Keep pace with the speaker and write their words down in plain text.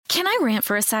Can I rant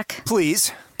for a sec?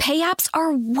 Please. Pay apps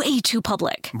are way too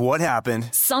public. What happened?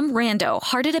 Some rando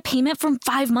hearted a payment from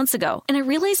 5 months ago, and I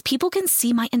realized people can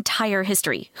see my entire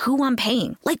history, who I'm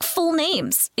paying, like full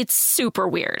names. It's super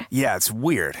weird. Yeah, it's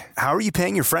weird. How are you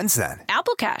paying your friends then?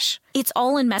 Apple Cash. It's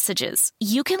all in messages.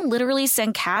 You can literally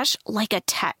send cash like a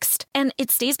text, and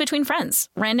it stays between friends.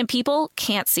 Random people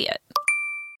can't see it.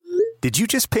 Did you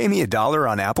just pay me $1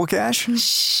 on Apple Cash?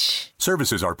 Shh.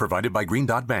 Services are provided by Green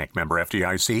Dot Bank. Member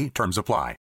FDIC. Terms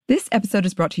apply. This episode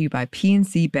is brought to you by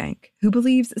PNC Bank, who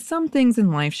believes some things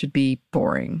in life should be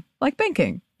boring, like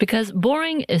banking. Because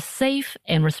boring is safe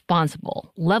and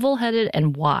responsible, level-headed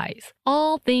and wise.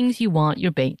 All things you want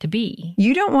your bank to be.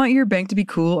 You don't want your bank to be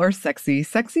cool or sexy.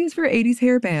 Sexy is for 80s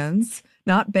hair bands,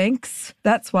 not banks.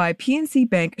 That's why PNC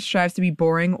Bank strives to be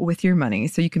boring with your money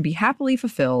so you can be happily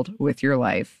fulfilled with your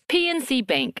life. PNC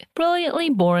Bank,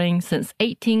 brilliantly boring since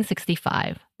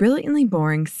 1865. Brilliantly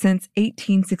Boring Since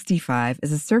 1865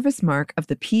 is a service mark of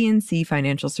the PNC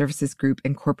Financial Services Group,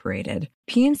 Incorporated.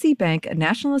 PNC Bank, a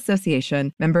National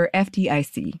Association, member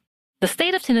FDIC. The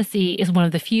state of Tennessee is one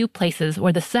of the few places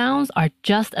where the sounds are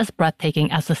just as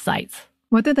breathtaking as the sights.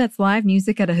 Whether that's live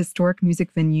music at a historic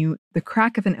music venue, the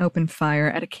crack of an open fire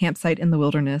at a campsite in the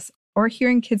wilderness, or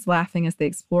hearing kids laughing as they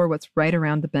explore what's right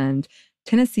around the bend,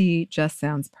 Tennessee just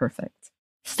sounds perfect.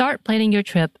 Start planning your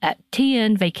trip at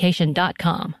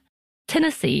tnvacation.com.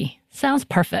 Tennessee sounds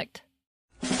perfect.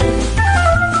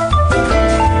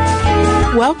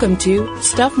 Welcome to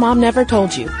Stuff Mom Never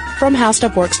Told You from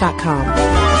HowStuffWorks.com.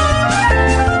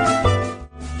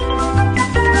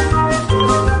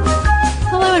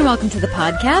 Hello and welcome to the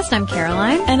podcast. I'm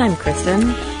Caroline. And I'm Kristen.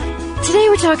 Today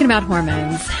we're talking about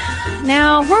hormones.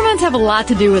 Now, hormones have a lot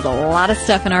to do with a lot of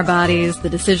stuff in our bodies, the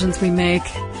decisions we make,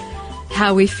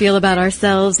 how we feel about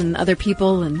ourselves and other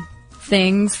people and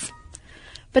things.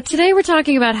 But today we're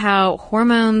talking about how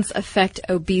hormones affect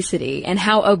obesity and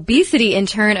how obesity in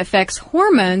turn affects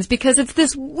hormones, because it's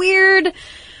this weird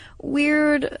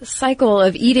cycle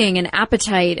of eating and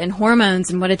appetite and hormones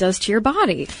and what it does to your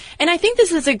body. And I think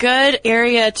this is a good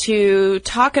area to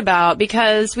talk about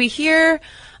because we hear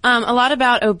a lot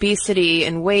about obesity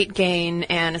and weight gain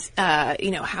and,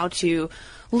 how to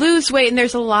lose weight. And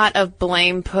there's a lot of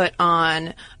blame put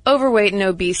on overweight and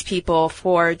obese people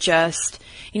for just,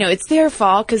 it's their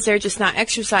fault because they're just not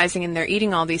exercising and they're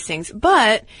eating all these things.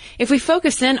 But if we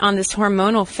focus in on this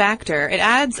hormonal factor, it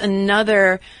adds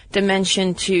another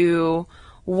dimension to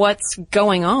what's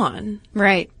going on.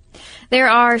 Right. There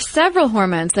are several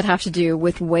hormones that have to do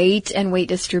with weight and weight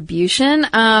distribution.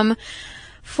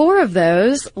 4 of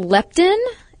those: leptin,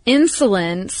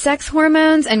 insulin, sex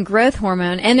hormones, and growth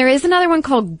hormone. And there is another one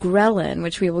called ghrelin,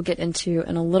 which we will get into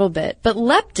in a little bit. But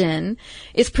leptin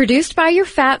is produced by your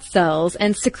fat cells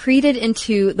and secreted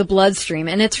into the bloodstream,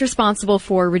 and it's responsible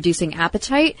for reducing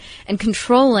appetite and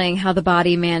controlling how the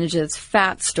body manages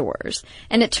fat stores.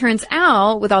 And it turns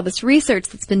out, with all this research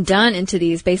that's been done into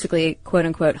these basically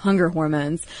quote-unquote hunger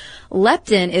hormones,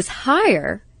 leptin is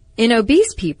higher in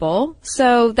obese people,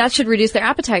 so that should reduce their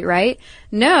appetite, right?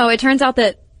 No, it turns out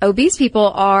that obese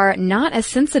people are not as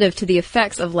sensitive to the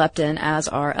effects of leptin as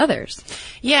are others.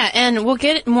 Yeah, and we'll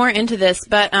get more into this,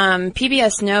 but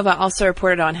PBS Nova also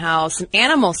reported on how some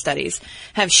animal studies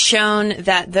have shown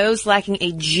that those lacking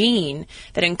a gene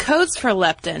that encodes for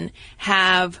leptin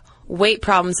have weight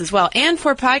problems as well. And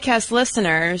for podcast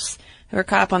listeners who are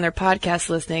caught up on their podcast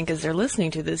listening because they're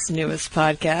listening to this newest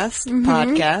podcast.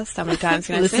 Podcast. How many times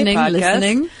can I say podcast?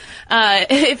 Listening.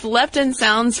 If leptin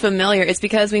sounds familiar, it's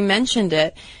because we mentioned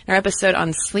it in our episode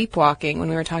on sleepwalking when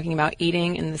we were talking about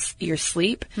eating in your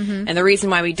sleep. And the reason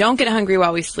why we don't get hungry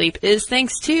while we sleep is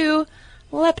thanks to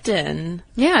leptin.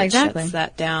 Yeah, exactly. Shuts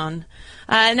that down.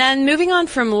 And then moving on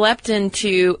from leptin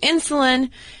to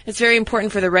insulin, it's very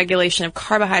important for the regulation of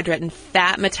carbohydrate and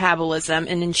fat metabolism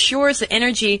and ensures that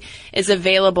energy is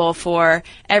available for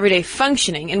everyday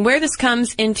functioning. And where this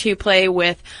comes into play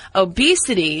with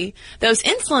obesity, those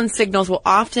insulin signals will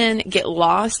often get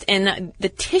lost in the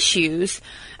tissues,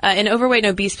 and overweight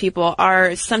and obese people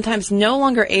are sometimes no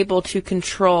longer able to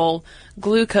control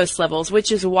glucose levels,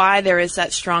 which is why there is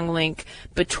that strong link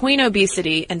between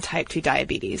obesity and type 2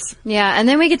 diabetes. Yeah, and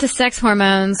then we get to sex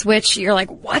hormones, which you're like,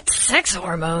 what? Sex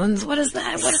hormones? What is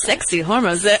that? What is sexy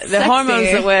hormones? The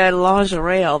hormones that wear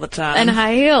lingerie all the time. And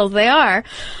high heels, they are.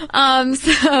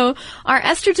 So our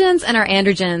estrogens and our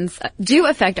androgens do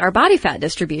affect our body fat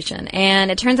distribution.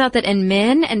 And it turns out that in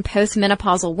men and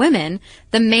postmenopausal women,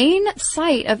 the main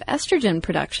site of estrogen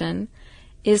production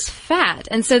is fat.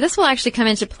 And so this will actually come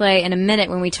into play in a minute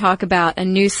when we talk about a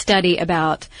new study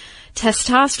about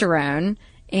testosterone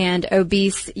and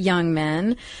obese young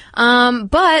men.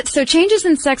 So changes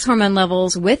in sex hormone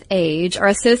levels with age are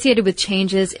associated with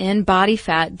changes in body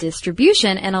fat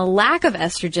distribution, and a lack of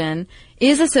estrogen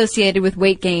is associated with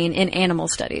weight gain in animal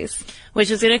studies.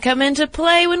 Which is going to come into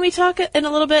play when we talk in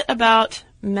a little bit about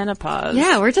menopause.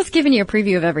 Yeah, we're just giving you a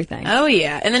preview of everything. Oh,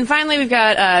 yeah. And then finally, we've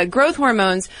got growth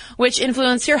hormones, which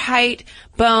influence your height,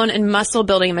 bone, and muscle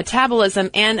building metabolism.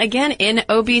 And again, in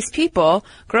obese people,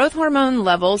 growth hormone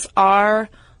levels are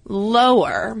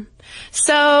lower.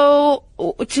 So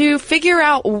to figure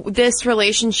out this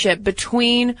relationship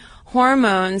between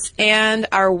hormones and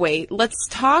our weight, let's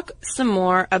talk some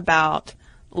more about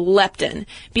leptin,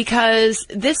 because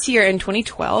this year in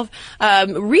 2012,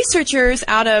 researchers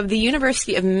out of the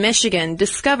University of Michigan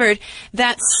discovered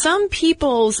that some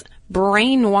people's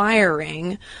brain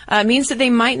wiring means that they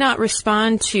might not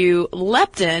respond to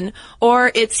leptin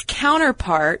or its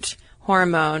counterpart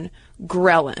hormone,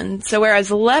 ghrelin. So whereas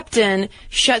leptin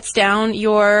shuts down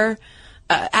your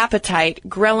appetite,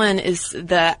 ghrelin is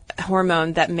the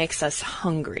hormone that makes us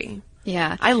hungry.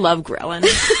 Yeah. I love ghrelin.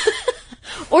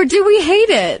 Or do we hate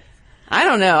it? I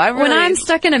don't know. When I'm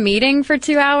stuck in a meeting for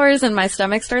 2 hours and my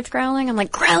stomach starts growling, I'm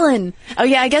like, ghrelin! Oh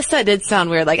yeah, I guess that did sound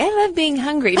weird. Like, I love being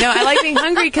hungry. No, I like being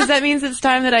hungry because that means it's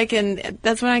time that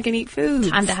that's when I can eat food.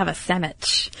 Time to have a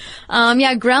sandwich.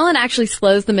 Ghrelin actually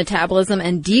slows the metabolism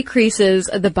and decreases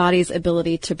the body's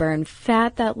ability to burn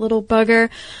fat, that little bugger.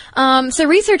 So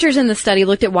researchers in the study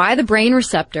looked at why the brain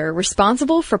receptor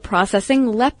responsible for processing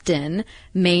leptin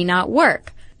may not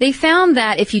work. They found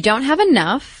that if you don't have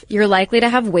enough, you're likely to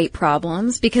have weight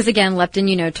problems because, again,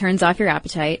 leptin, turns off your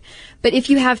appetite. But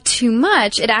if you have too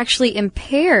much, it actually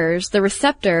impairs the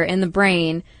receptor in the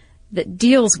brain that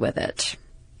deals with it.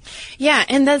 Yeah,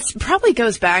 and that's probably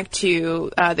goes back to,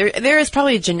 there is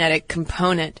probably a genetic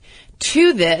component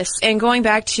to this, and going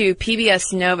back to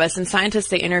PBS NOVA, some scientists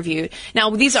they interviewed.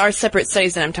 Now, these are separate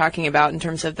studies that I'm talking about in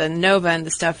terms of the NOVA and the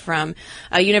stuff from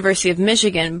University of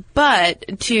Michigan,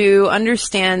 but to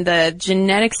understand the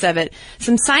genetics of it,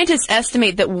 some scientists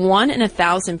estimate that 1 in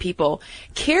 1,000 people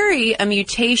carry a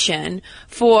mutation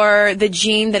for the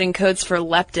gene that encodes for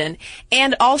leptin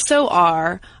and also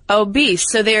are obese.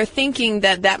 So they're thinking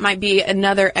that that might be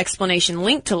another explanation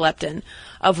linked to leptin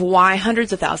of why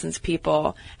hundreds of thousands of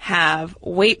people have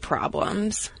weight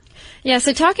problems. Yeah,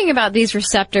 so talking about these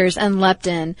receptors and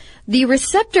leptin, the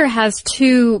receptor has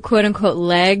 2 quote-unquote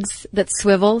legs that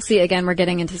swivel. See, again, we're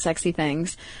getting into sexy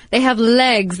things. They have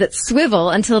legs that swivel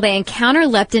until they encounter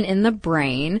leptin in the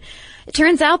brain. It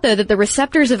turns out, though, that the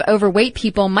receptors of overweight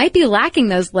people might be lacking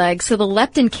those legs, so the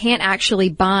leptin can't actually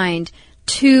bind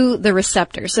to the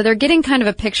receptor. So they're getting kind of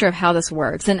a picture of how this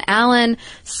works. And Alan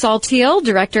Saltiel,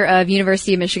 director of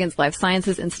University of Michigan's Life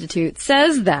Sciences Institute,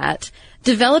 says that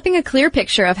developing a clear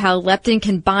picture of how leptin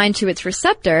can bind to its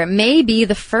receptor may be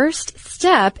the first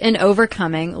step in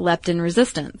overcoming leptin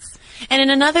resistance. And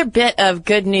in another bit of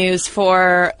good news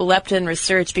for leptin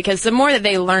research, because the more that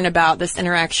they learn about this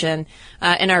interaction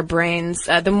in our brains,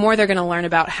 the more they're going to learn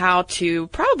about how to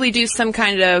probably do some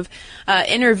kind of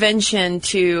intervention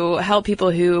to help people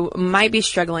who might be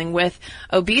struggling with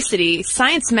obesity.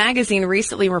 Science Magazine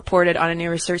recently reported on a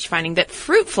new research finding that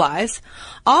fruit flies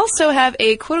also have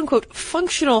a quote-unquote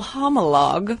functional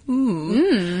homologue,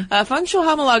 a functional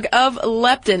homologue of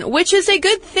leptin, which is a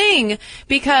good thing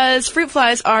because fruit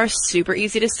flies are super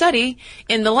easy to study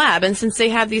in the lab. And since they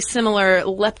have these similar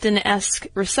leptin-esque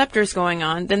receptors going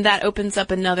on, then that opens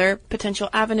up another potential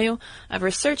avenue of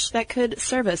research that could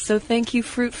serve us. So thank you,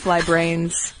 fruit fly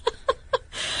brains.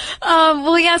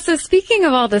 So speaking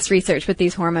of all this research with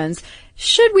these hormones,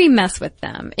 should we mess with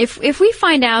them? If we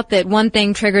find out that one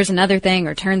thing triggers another thing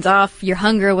or turns off your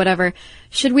hunger or whatever,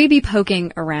 should we be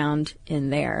poking around in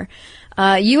there?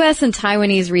 U.S. and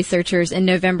Taiwanese researchers in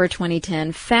November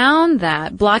 2010 found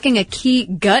that blocking a key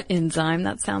gut enzyme,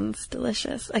 that sounds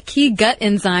delicious, a key gut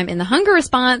enzyme in the hunger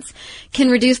response can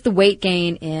reduce the weight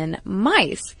gain in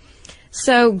mice.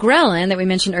 So ghrelin that we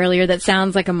mentioned earlier, that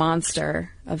sounds like a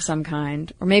monster of some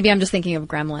kind, or maybe I'm just thinking of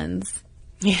gremlins.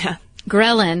 Yeah.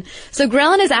 Ghrelin. So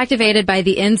ghrelin is activated by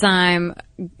the enzyme,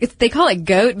 they call it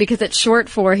GOAT because it's short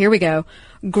for, here we go,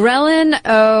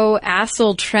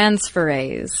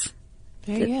 ghrelin-O-acyltransferase.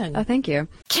 Very good. Oh, thank you.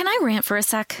 Can I rant for a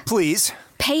sec? Please.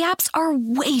 Pay apps are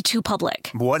way too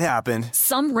public. What happened?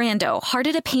 Some rando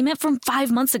hearted a payment from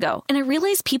 5 months ago, and I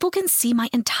realized people can see my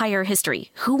entire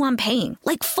history, who I'm paying,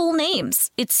 like full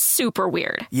names. It's super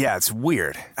weird. Yeah, it's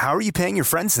weird. How are you paying your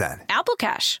friends then? Apple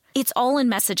Cash. It's all in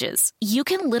messages. You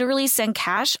can literally send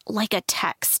cash like a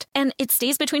text, and it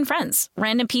stays between friends.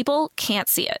 Random people can't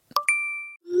see it.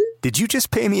 Did you just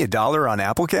pay me $1 on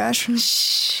Apple Cash?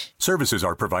 Services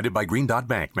are provided by Green Dot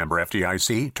Bank, member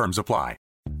FDIC. Terms apply.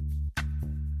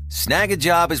 Snag a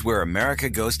Job is where America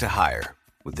goes to hire,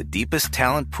 with the deepest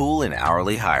talent pool in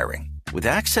hourly hiring. With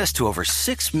access to over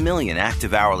 6 million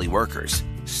active hourly workers,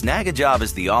 Snag a Job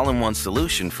is the all-in-one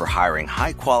solution for hiring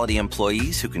high-quality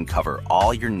employees who can cover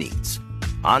all your needs.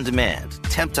 On demand,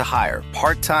 temp to hire,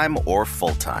 part-time or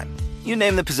full-time. You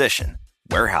name the position.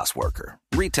 Warehouse worker,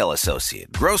 retail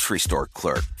associate, grocery store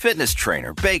clerk, fitness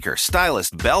trainer, baker,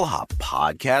 stylist, bellhop,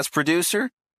 podcast producer.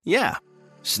 Yeah,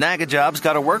 Snag a Job's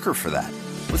got a worker for that.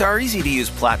 With our easy-to-use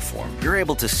platform, you're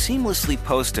able to seamlessly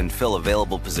post and fill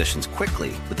available positions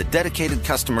quickly with a dedicated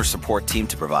customer support team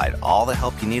to provide all the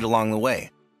help you need along the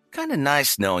way. Kind of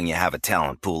nice knowing you have a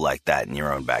talent pool like that in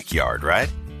your own backyard, right?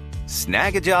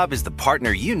 Snag a Job is the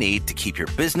partner you need to keep your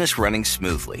business running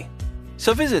smoothly.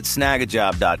 So visit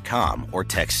snagajob.com or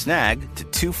text SNAG to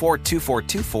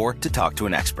 242424 to talk to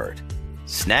an expert.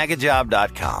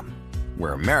 Snagajob.com,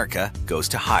 where America goes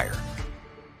to hire.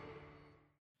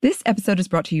 This episode is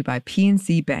brought to you by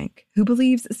PNC Bank, who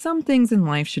believes some things in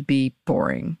life should be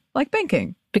boring, like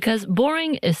banking. Because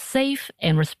boring is safe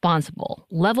and responsible,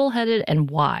 level-headed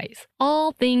and wise.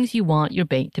 All things you want your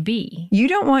bank to be. You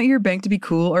don't want your bank to be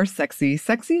cool or sexy.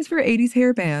 Sexy is for 80s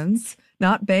hair bands,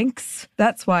 not banks.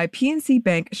 That's why PNC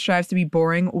Bank strives to be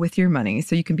boring with your money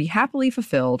so you can be happily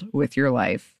fulfilled with your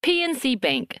life. PNC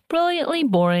Bank, brilliantly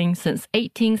boring since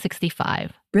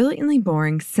 1865. Brilliantly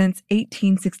Boring Since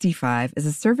 1865 is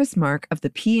a service mark of the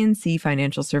PNC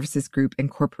Financial Services Group,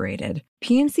 Incorporated.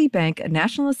 PNC Bank, a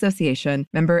National Association,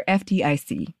 member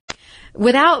FDIC.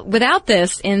 Without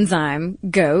this enzyme,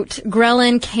 GOAT,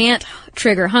 ghrelin can't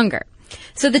trigger hunger.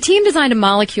 So the team designed a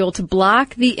molecule to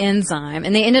block the enzyme,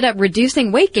 and they ended up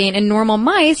reducing weight gain in normal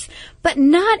mice, but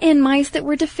not in mice that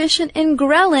were deficient in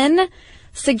ghrelin,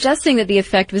 suggesting that the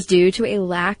effect was due to a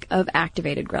lack of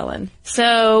activated ghrelin.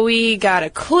 So we got a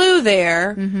clue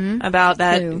there about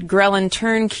that ghrelin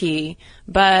turnkey,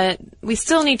 but we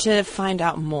still need to find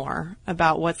out more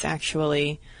about what's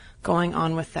actually going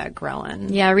on with that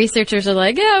ghrelin. Yeah, researchers are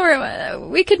like,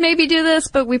 we could maybe do this,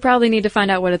 but we probably need to find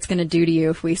out what it's going to do to you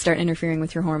if we start interfering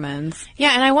with your hormones.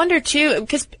 Yeah, and I wonder too,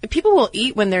 because people will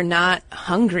eat when they're not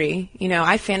hungry. You know,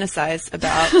 I fantasize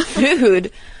about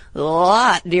food a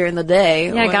lot during the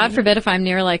day. Yeah, God forbid if I'm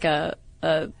near like a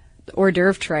hors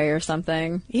d'oeuvre tray or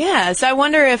something. Yeah, so I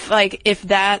wonder if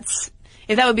that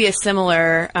would be a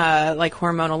similar like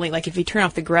hormonal link. Like if you turn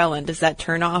off the ghrelin, does that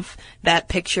turn off that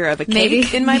picture of a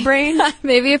cake in my brain?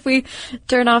 Maybe if we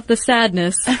turn off the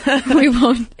sadness, we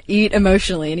won't eat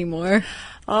emotionally anymore.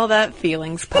 All that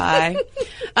feelings pie.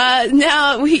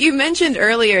 Now, you mentioned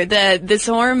earlier that this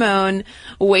hormone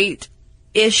weight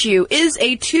issue is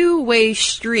a two-way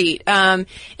street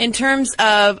in terms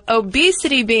of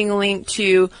obesity being linked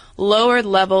to lowered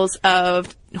levels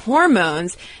of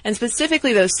hormones, and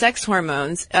specifically those sex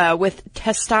hormones with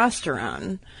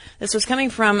testosterone. This was coming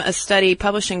from a study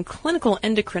published in Clinical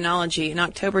Endocrinology in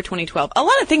October 2012. A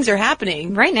lot of things are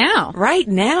happening. Right now.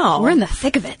 We're in the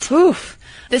thick of it. Oof.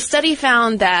 The study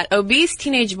found that obese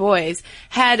teenage boys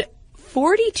had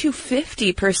 40 to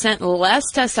 50% less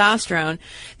testosterone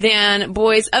than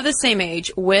boys of the same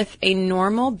age with a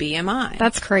normal BMI.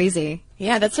 That's crazy.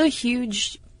 Yeah, that's a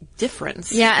huge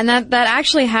difference. Yeah, and that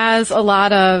actually has a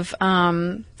lot of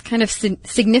kind of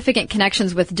significant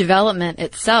connections with development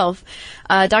itself.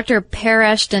 Dr.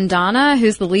 Paresh Dandana,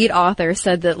 who's the lead author,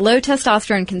 said that low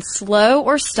testosterone can slow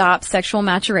or stop sexual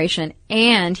maturation,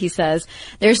 and he says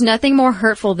there's nothing more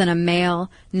hurtful than a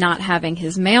male not having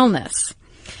his maleness.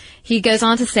 He goes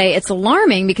on to say it's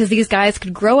alarming because these guys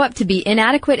could grow up to be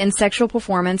inadequate in sexual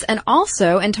performance and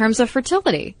also in terms of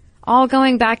fertility, all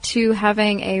going back to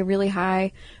having a really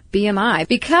high BMI,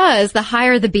 because the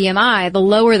higher the BMI, the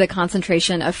lower the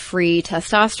concentration of free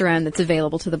testosterone that's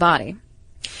available to the body.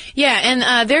 Yeah,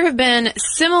 and there have been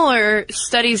similar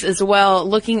studies as well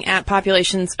looking at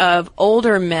populations of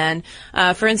older men.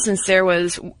 For instance, there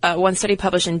was one study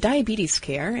published in Diabetes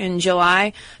Care in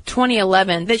July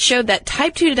 2011 that showed that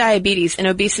type 2 diabetes and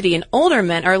obesity in older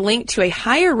men are linked to a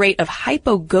higher rate of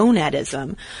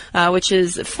hypogonadism, which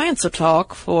is fancy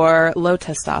talk for low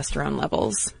testosterone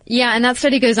levels. Yeah, and that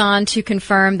study goes on to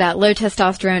confirm that low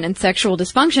testosterone and sexual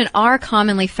dysfunction are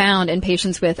commonly found in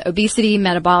patients with obesity,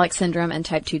 metabolic syndrome, and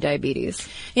type 2 diabetes.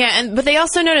 Yeah, but they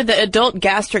also noted that adult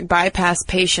gastric bypass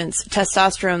patients'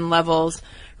 testosterone levels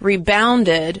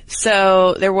rebounded,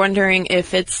 so they're wondering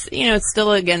if it's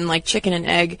still, again, like chicken and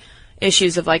egg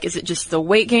issues of like, is it just the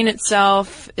weight gain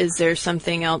itself? Is there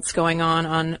something else going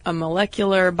on a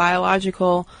molecular,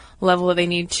 biological level that they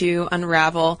need to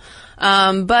unravel?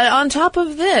 But on top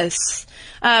of this,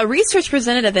 research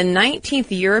presented at the 19th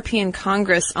European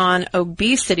Congress on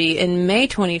Obesity in May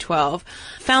 2012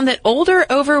 found that older,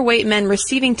 overweight men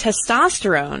receiving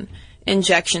testosterone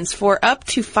injections for up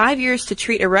to 5 years to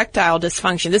treat erectile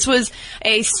dysfunction. This was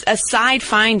a side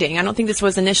finding. I don't think this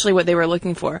was initially what they were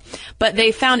looking for. But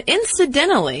they found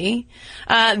incidentally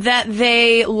that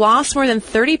they lost more than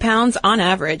 30 pounds on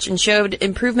average and showed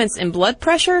improvements in blood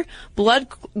pressure, blood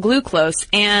glucose,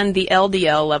 and the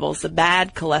LDL levels, the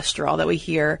bad cholesterol that we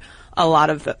hear a lot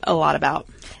about.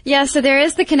 Yeah, so there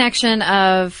is the connection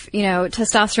of,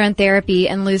 testosterone therapy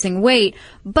and losing weight,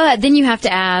 but then you have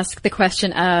to ask the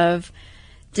question of,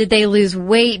 did they lose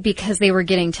weight because they were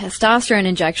getting testosterone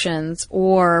injections,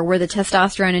 or were the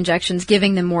testosterone injections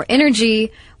giving them more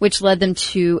energy, which led them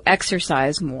to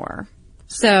exercise more?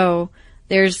 So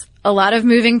there's a lot of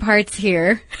moving parts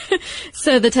here.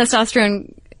 So the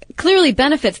testosterone clearly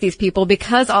benefits these people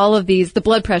because all of these, the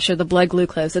blood pressure, the blood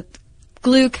glucose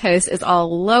is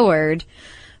all lowered,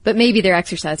 but maybe they're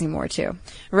exercising more too.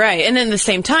 Right. And then at the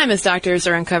same time as doctors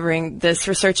are uncovering this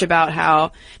research about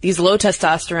how these low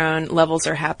testosterone levels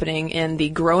are happening in the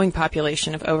growing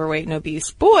population of overweight and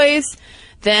obese boys,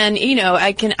 then,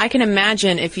 I can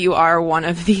imagine if you are one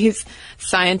of these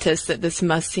scientists that this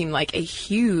must seem like a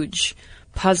huge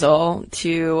puzzle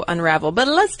to unravel. But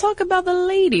let's talk about the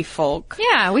lady folk.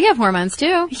 Yeah, we have hormones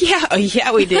too.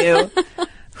 Yeah, we do.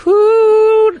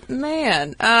 Whoo,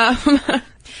 man.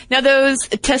 Now, those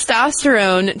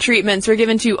testosterone treatments were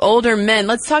given to older men.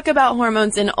 Let's talk about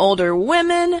hormones in older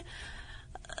women.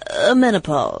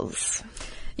 Menopause.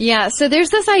 Yeah, so there's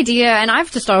this idea, and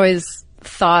I've just always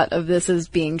thought of this as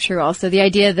being true also, the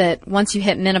idea that once you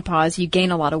hit menopause, you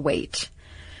gain a lot of weight.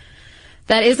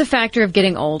 That is a factor of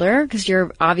getting older, because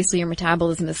obviously your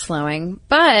metabolism is slowing.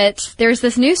 But there's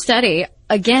this new study,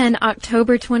 again,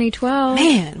 October 2012.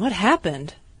 Man, what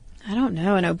happened? I don't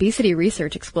know, an obesity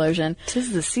research explosion.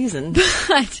 'Tis the season.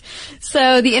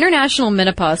 So the International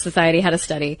Menopause Society had a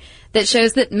study that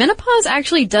shows that menopause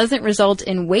actually doesn't result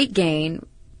in weight gain,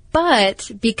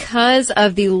 but because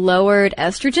of the lowered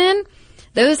estrogen,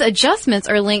 those adjustments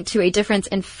are linked to a difference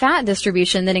in fat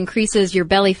distribution that increases your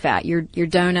belly fat, your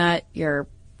donut, your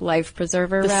life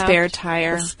preserver, the spare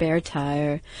tire. The spare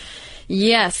tire.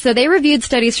 Yes, so they reviewed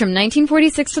studies from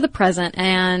 1946 to the present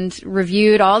and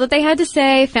reviewed all that they had to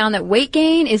say, found that weight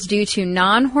gain is due to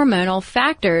non-hormonal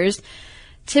factors,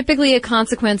 typically a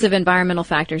consequence of environmental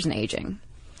factors and aging.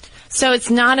 So it's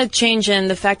not a change in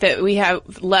the fact that we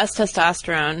have less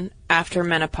testosterone after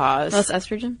menopause. Less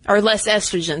estrogen? Or less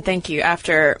estrogen, thank you,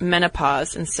 after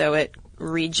menopause, and so it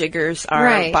rejiggers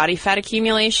our body fat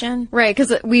accumulation. Right,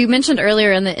 because we mentioned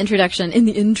earlier in the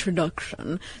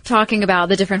introduction, talking about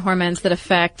the different hormones that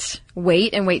affect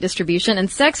weight and weight distribution, and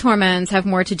sex hormones have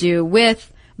more to do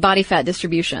with body fat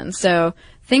distribution. So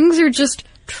things are just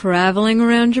traveling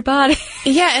around your body.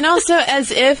 Yeah, and also as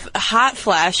if hot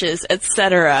flashes,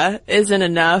 etc., isn't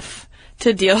enough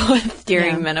to deal with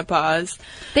during menopause.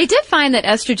 They did find that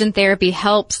estrogen therapy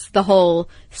helps the whole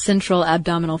central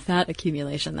abdominal fat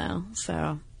accumulation, though.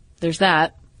 So there's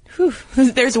that. Whew.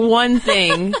 There's one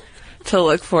thing to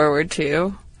look forward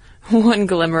to. One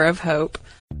glimmer of hope.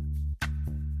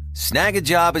 Snag a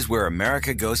Job is where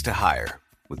America goes to hire,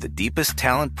 with the deepest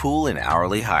talent pool in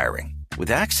hourly hiring. With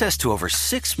access to over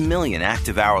 6 million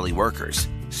active hourly workers,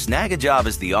 Snag a Job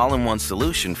is the all-in-one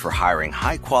solution for hiring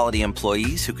high-quality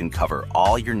employees who can cover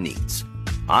all your needs.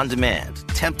 On demand,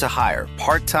 temp to hire,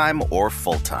 part-time or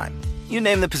full-time. You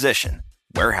name the position.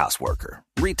 Warehouse worker,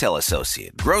 retail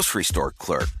associate, grocery store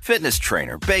clerk, fitness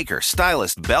trainer, baker,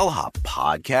 stylist, bellhop,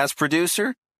 podcast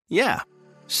producer. Yeah,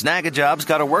 Snag a Job's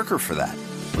got a worker for that.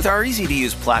 With our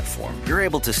easy-to-use platform, you're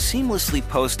able to seamlessly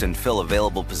post and fill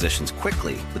available positions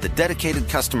quickly with a dedicated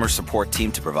customer support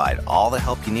team to provide all the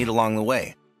help you need along the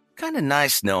way. Kind of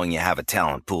nice knowing you have a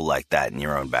talent pool like that in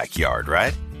your own backyard,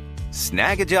 right?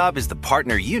 Snag a Job is the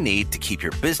partner you need to keep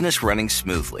your business running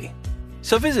smoothly.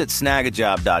 So visit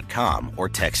snagajob.com or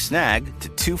text snag to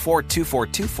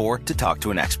 242424 to talk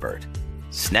to an expert.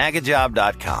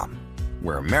 Snagajob.com,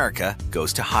 where America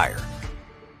goes to hire.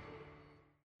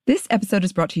 This episode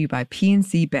is brought to you by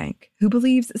PNC Bank, who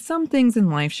believes some things in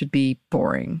life should be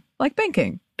boring, like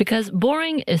banking. Because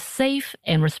boring is safe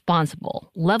and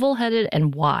responsible, level-headed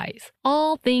and wise.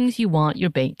 All things you want your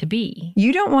bank to be.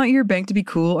 You don't want your bank to be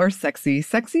cool or sexy.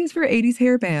 Sexy is for 80s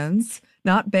hair bands.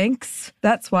 not banks.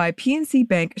 That's why PNC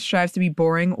Bank strives to be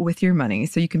boring with your money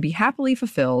so you can be happily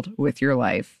fulfilled with your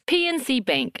life. PNC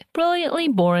Bank, brilliantly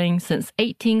boring since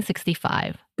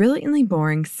 1865. Brilliantly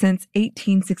Boring Since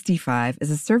 1865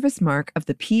 is a service mark of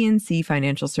the PNC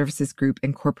Financial Services Group,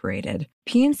 Incorporated.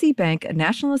 PNC Bank, a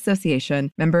National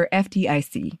Association, member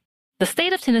FDIC. The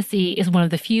state of Tennessee is one of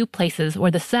the few places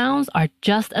where the sounds are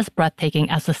just as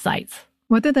breathtaking as the sights.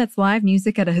 Whether that's live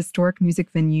music at a historic music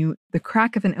venue, the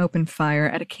crack of an open fire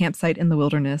at a campsite in the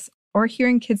wilderness, or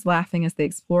hearing kids laughing as they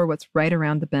explore what's right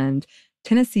around the bend,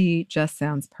 Tennessee just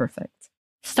sounds perfect.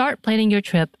 Start planning your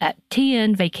trip at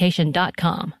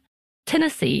tnvacation.com.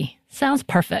 Tennessee sounds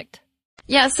perfect.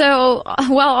 Yeah, so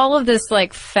while all of this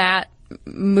like fat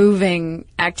moving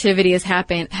activity is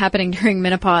happening during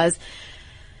menopause,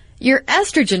 your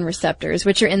estrogen receptors,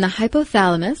 which are in the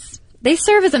hypothalamus, they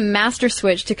serve as a master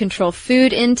switch to control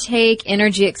food intake,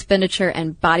 energy expenditure,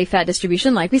 and body fat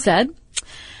distribution, like we said.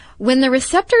 When the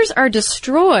receptors are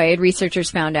destroyed,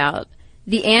 researchers found out,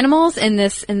 the animals in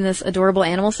this adorable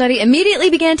animal study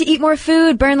immediately began to eat more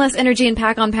food, burn less energy, and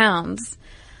pack on pounds.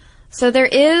 So there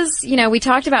is, we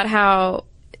talked about how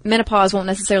menopause won't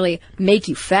necessarily make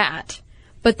you fat,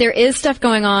 but there is stuff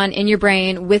going on in your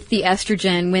brain with the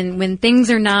estrogen. When things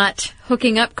are not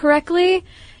hooking up correctly,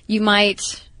 you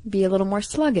might be a little more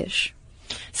sluggish.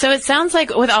 So it sounds like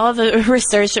with all of the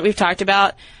research that we've talked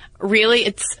about, really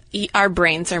it's our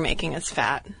brains are making us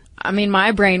fat. I mean,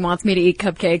 my brain wants me to eat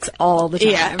cupcakes all the time.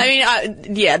 Yeah, I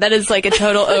mean, that is like a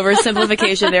total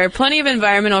oversimplification. There are plenty of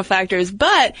environmental factors,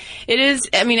 but it is,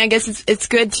 I guess it's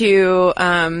good to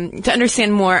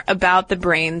understand more about the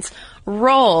brain's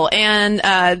role.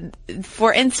 And,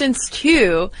 for instance,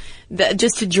 too,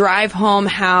 just to drive home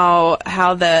how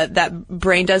that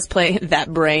brain does play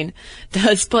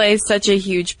such a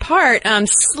huge part,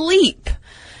 sleep.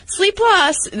 Sleep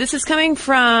loss, this is coming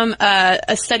from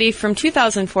a study from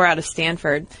 2004 out of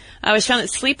Stanford. It was found that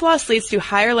sleep loss leads to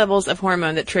higher levels of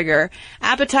hormone that trigger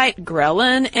appetite,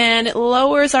 ghrelin, and it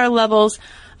lowers our levels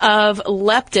of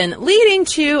leptin, leading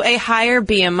to a higher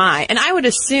BMI. And I would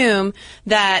assume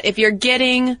that if you're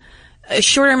getting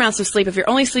shorter amounts of sleep, if you're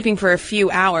only sleeping for a few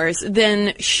hours,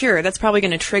 then sure, that's probably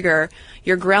going to trigger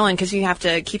your ghrelin because you have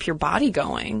to keep your body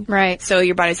going. Right. So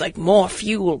your body's like, more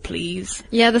fuel, please.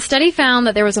 Yeah, the study found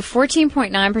that there was a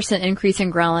 14.9% increase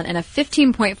in ghrelin and a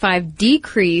 15.5%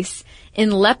 decrease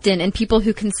in leptin in people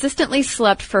who consistently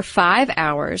slept for 5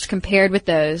 hours compared with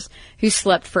those who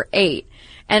slept for 8.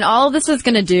 And all this is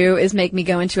going to do is make me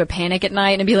go into a panic at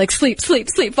night and be like, sleep, sleep,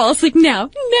 sleep, fall asleep now,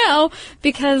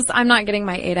 because I'm not getting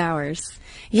my 8 hours.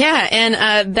 Yeah,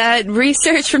 and that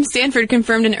research from Stanford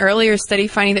confirmed an earlier study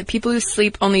finding that people who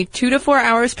sleep only 2 to 4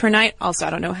 hours per night, also I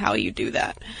don't know how you do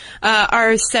that,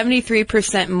 are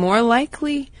 73% more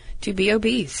likely to be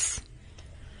obese.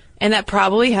 And that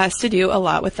probably has to do a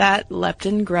lot with that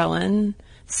leptin-ghrelin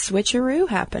switcheroo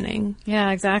happening.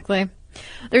 Yeah, exactly.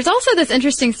 There's also this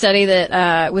interesting study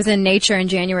that was in Nature in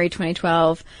January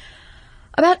 2012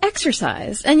 about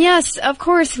exercise. And yes, of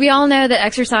course, we all know that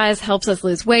exercise helps us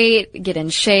lose weight, get in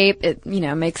shape. It,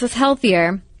 makes us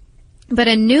healthier. But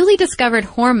a newly discovered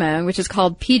hormone, which is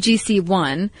called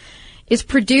PGC1, is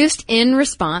produced in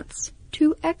response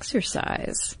to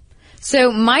exercise.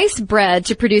 So mice bred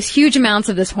to produce huge amounts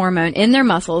of this hormone in their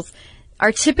muscles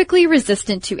are typically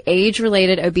resistant to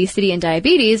age-related obesity and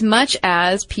diabetes, much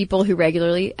as people who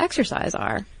regularly exercise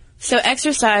are. So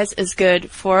exercise is good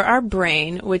for our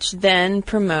brain, which then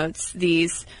promotes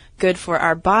these good for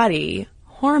our body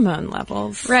hormone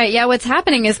levels. Right, yeah, what's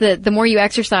happening is that the more you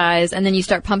exercise and then you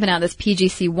start pumping out this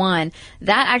PGC1,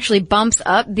 that actually bumps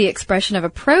up the expression of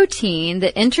a protein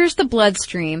that enters the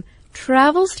bloodstream,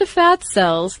 travels to fat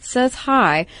cells, says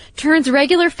hi, turns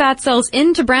regular fat cells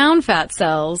into brown fat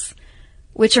cells,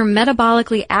 which are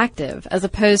metabolically active, as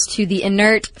opposed to the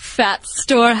inert fat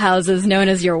storehouses known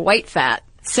as your white fat.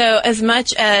 So as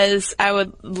much as I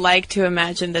would like to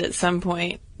imagine that at some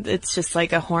point it's just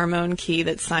like a hormone key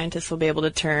that scientists will be able to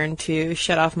turn to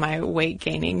shut off my weight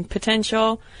gaining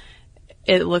potential,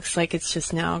 it looks like it's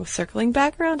just now circling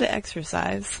back around to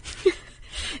exercise.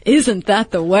 Isn't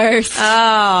that the worst?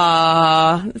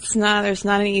 There's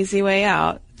not an easy way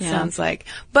out. Yeah. Sounds like.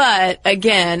 But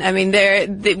again, I mean,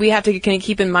 we have to kind of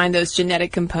keep in mind those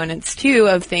genetic components too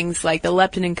of things like the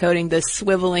leptin encoding, the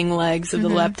swiveling legs of the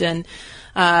leptin,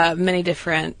 many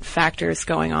different factors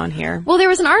going on here. Well, there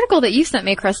was an article that you sent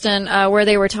me, Kristen, where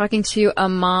they were talking to a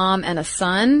mom and a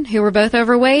son who were both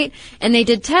overweight, and they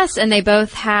did tests, and they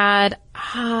both had,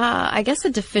 I guess, a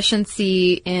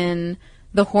deficiency in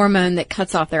the hormone that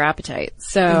cuts off their appetite.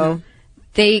 So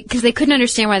because they couldn't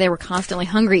understand why they were constantly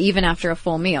hungry even after a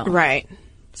full meal. Right.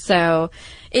 So,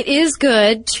 it is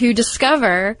good to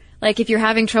discover, like if you're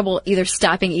having trouble either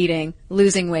stopping eating,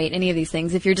 losing weight, any of these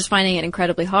things, if you're just finding it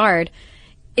incredibly hard,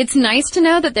 it's nice to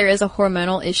know that there is a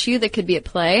hormonal issue that could be at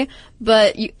play,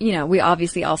 but you know, we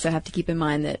obviously also have to keep in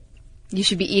mind that you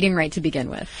should be eating right to begin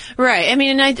with. Right. I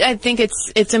mean, and I think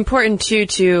it's important too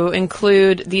to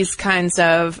include these kinds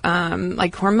of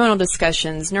like hormonal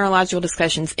discussions, neurological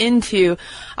discussions into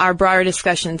our broader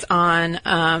discussions on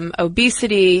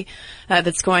obesity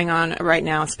that's going on right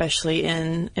now, especially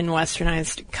in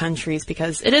westernized countries,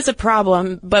 because it is a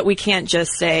problem, but we can't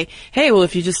just say, hey, well,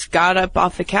 if you just got up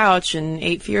off the couch and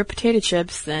ate fewer potato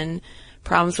chips, then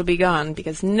problems will be gone,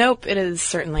 because nope, it is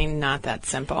certainly not that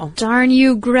simple. Darn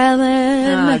you,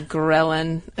 ghrelin.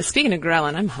 Ghrelin. Speaking of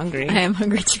ghrelin, I'm hungry. I am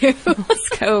hungry too. Let's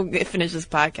go finish this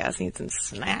podcast and eat some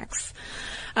snacks.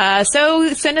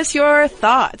 So send us your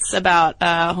thoughts about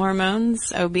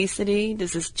hormones, obesity.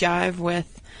 Does this jive with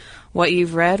what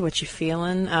you've read, what you're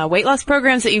feeling? Weight loss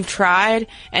programs that you've tried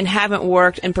and haven't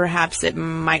worked, and perhaps it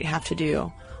might have to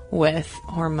do with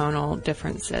hormonal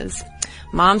differences.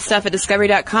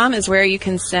 MomStuff@discovery.com is where you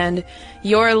can send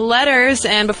your letters.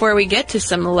 And before we get to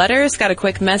some letters, got a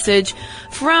quick message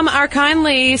from our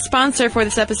kindly sponsor for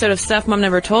this episode of Stuff Mom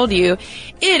Never Told You.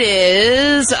 It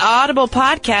is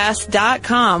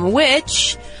audiblepodcast.com,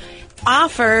 which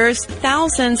offers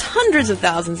thousands, hundreds of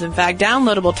thousands, in fact,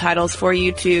 downloadable titles for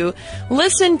you to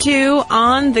listen to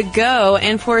on the go.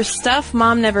 And for Stuff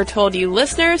Mom Never Told You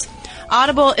listeners,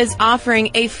 Audible is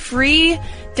offering a free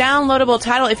downloadable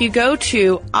title if you go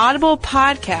to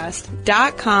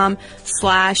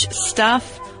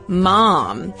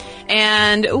audiblepodcast.com/stuffmom.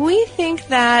 And we think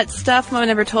that Stuff Mom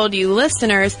Never Told You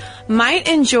listeners might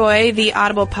enjoy the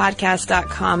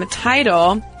audiblepodcast.com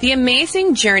title, The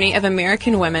Amazing Journey of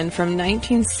American Women from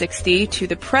 1960 to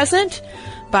the Present,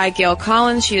 by Gail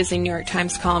Collins. She is a New York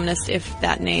Times columnist, if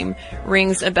that name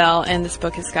rings a bell, and this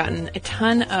book has gotten a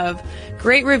ton of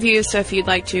great reviews, so if you'd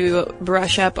like to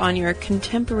brush up on your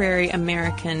contemporary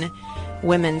American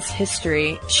women's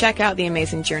history, check out The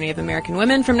Amazing Journey of American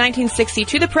Women from 1960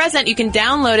 to the present. You can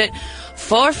download it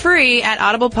for free at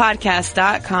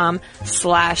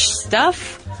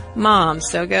audiblepodcast.com/stuffmom.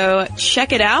 So go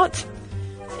check it out.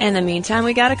 In the meantime,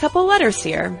 we got a couple letters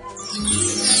here.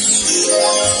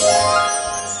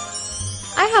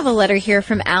 I have a letter here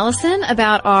from Allison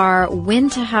about our When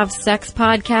to Have Sex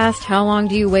podcast, how long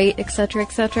do you wait, etc.,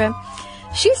 etc.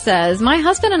 She says, my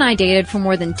husband and I dated for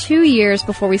more than 2 years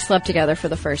before we slept together for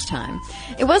the first time.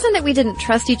 It wasn't that we didn't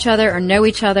trust each other or know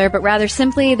each other, but rather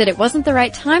simply that it wasn't the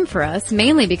right time for us,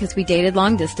 mainly because we dated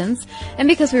long distance and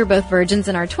because we were both virgins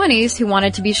in our 20s who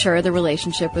wanted to be sure the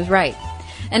relationship was right.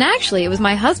 And actually, it was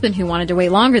my husband who wanted to wait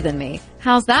longer than me.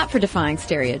 How's that for defying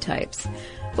stereotypes?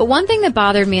 But one thing that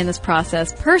bothered me in this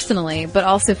process, personally, but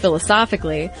also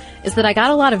philosophically, is that I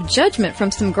got a lot of judgment from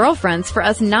some girlfriends for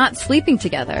us not sleeping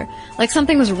together, like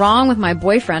something was wrong with my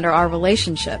boyfriend or our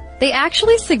relationship. They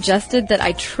actually suggested that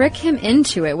I trick him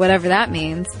into it, whatever that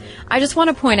means. I just want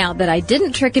to point out that I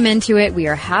didn't trick him into it. We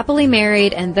are happily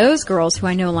married, and those girls who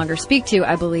I no longer speak to,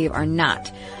 I believe, are not.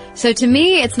 So to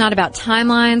me, it's not about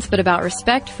timelines, but about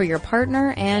respect for your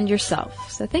partner and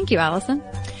yourself. So thank you, Allison.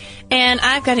 And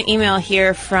I've got an email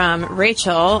here from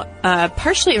Rachel,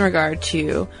 partially in regard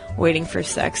to waiting for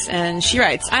sex. And she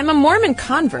writes, I'm a Mormon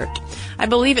convert. I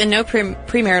believe in no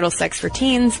premarital sex for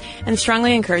teens and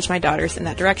strongly encourage my daughters in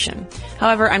that direction.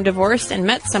 However, I'm divorced and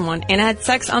met someone and had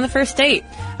sex on the first date.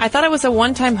 I thought it was a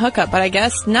one-time hookup, but I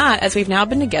guess not, as we've now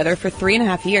been together for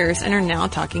 3.5 years and are now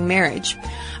talking marriage.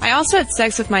 I also had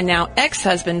sex with my now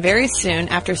ex-husband very soon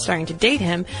after starting to date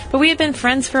him, but we had been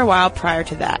friends for a while prior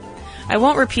to that. I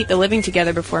won't repeat the living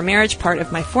together before marriage part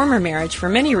of my former marriage for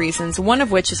many reasons, one of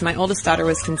which is my oldest daughter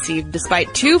was conceived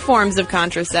despite 2 forms of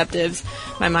contraceptives.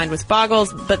 My mind was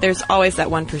boggles, but there's always that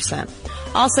 1%.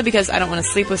 Also because I don't want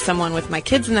to sleep with someone with my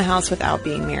kids in the house without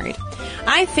being married.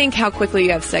 I think how quickly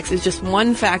you have sex is just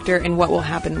one factor in what will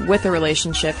happen with a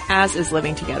relationship, as is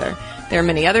living together. There are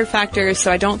many other factors,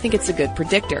 so I don't think it's a good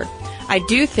predictor. I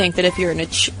do think that if you're in a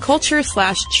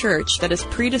culture/church that is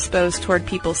predisposed toward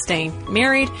people staying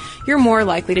married, you're more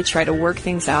likely to try to work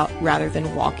things out rather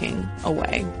than walking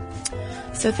away.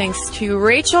 So thanks to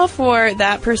Rachel for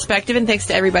that perspective, and thanks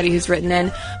to everybody who's written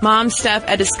in.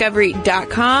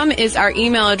 momstuff@discovery.com is our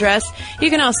email address. You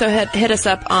can also hit us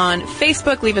up on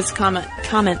Facebook. Leave us a comment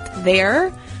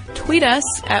there. Tweet us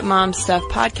at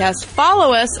momstuffpodcast.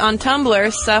 Follow us on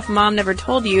Tumblr,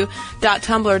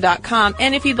 stuffmomnevertoldyou.tumblr.com.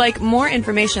 And if you'd like more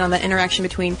information on the interaction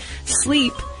between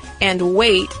sleep and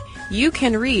weight, you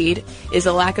can read Is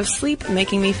a Lack of Sleep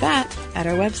Making Me Fat? At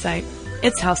our website.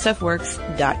 It's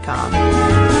howstuffworks.com.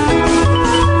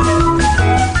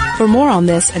 For more on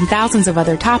this and thousands of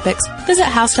other topics, visit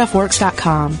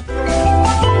howstuffworks.com.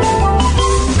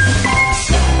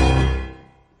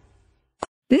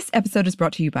 This episode is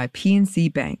brought to you by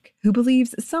PNC Bank, who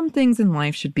believes some things in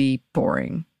life should be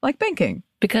boring, like banking.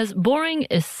 Because boring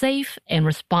is safe and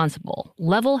responsible,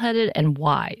 level-headed and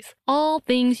wise. All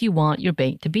things you want your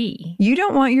bank to be. You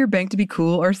don't want your bank to be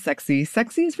cool or sexy.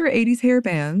 Sexy is for 80s hair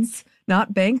bands,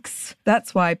 not banks.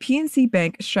 That's why PNC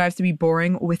Bank strives to be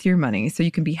boring with your money so you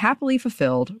can be happily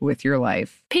fulfilled with your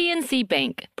life. PNC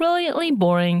Bank, brilliantly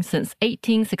boring since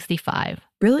 1865.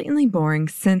 Brilliantly Boring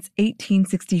Since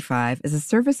 1865 is a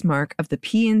service mark of the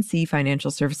PNC Financial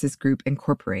Services Group,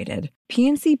 Incorporated.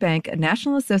 PNC Bank, a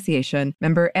National Association,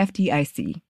 member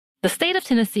FDIC. The state of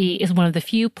Tennessee is one of the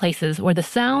few places where the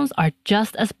sounds are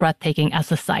just as breathtaking as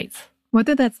the sights.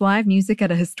 Whether that's live music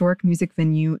at a historic music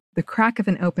venue, the crack of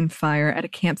an open fire at a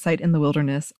campsite in the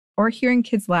wilderness, or hearing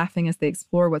kids laughing as they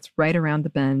explore what's right around the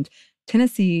bend,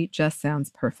 Tennessee just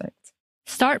sounds perfect.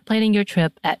 Start planning your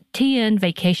trip at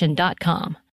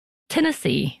tnvacation.com.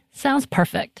 Tennessee sounds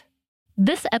perfect.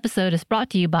 This episode is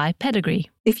brought to you by Pedigree.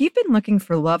 If you've been looking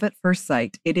for love at first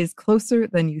sight, it is closer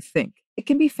than you think. It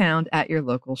can be found at your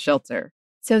local shelter.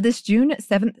 So this June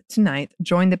 7th to 9th,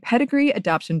 join the Pedigree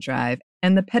Adoption Drive,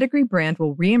 and the Pedigree brand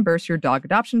will reimburse your dog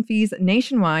adoption fees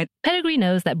nationwide. Pedigree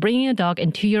knows that bringing a dog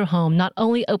into your home not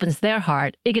only opens their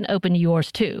heart, it can open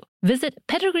yours too. Visit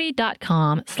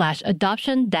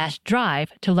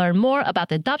pedigree.com/adoption-drive to learn more about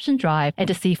the adoption drive and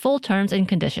to see full terms and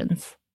conditions.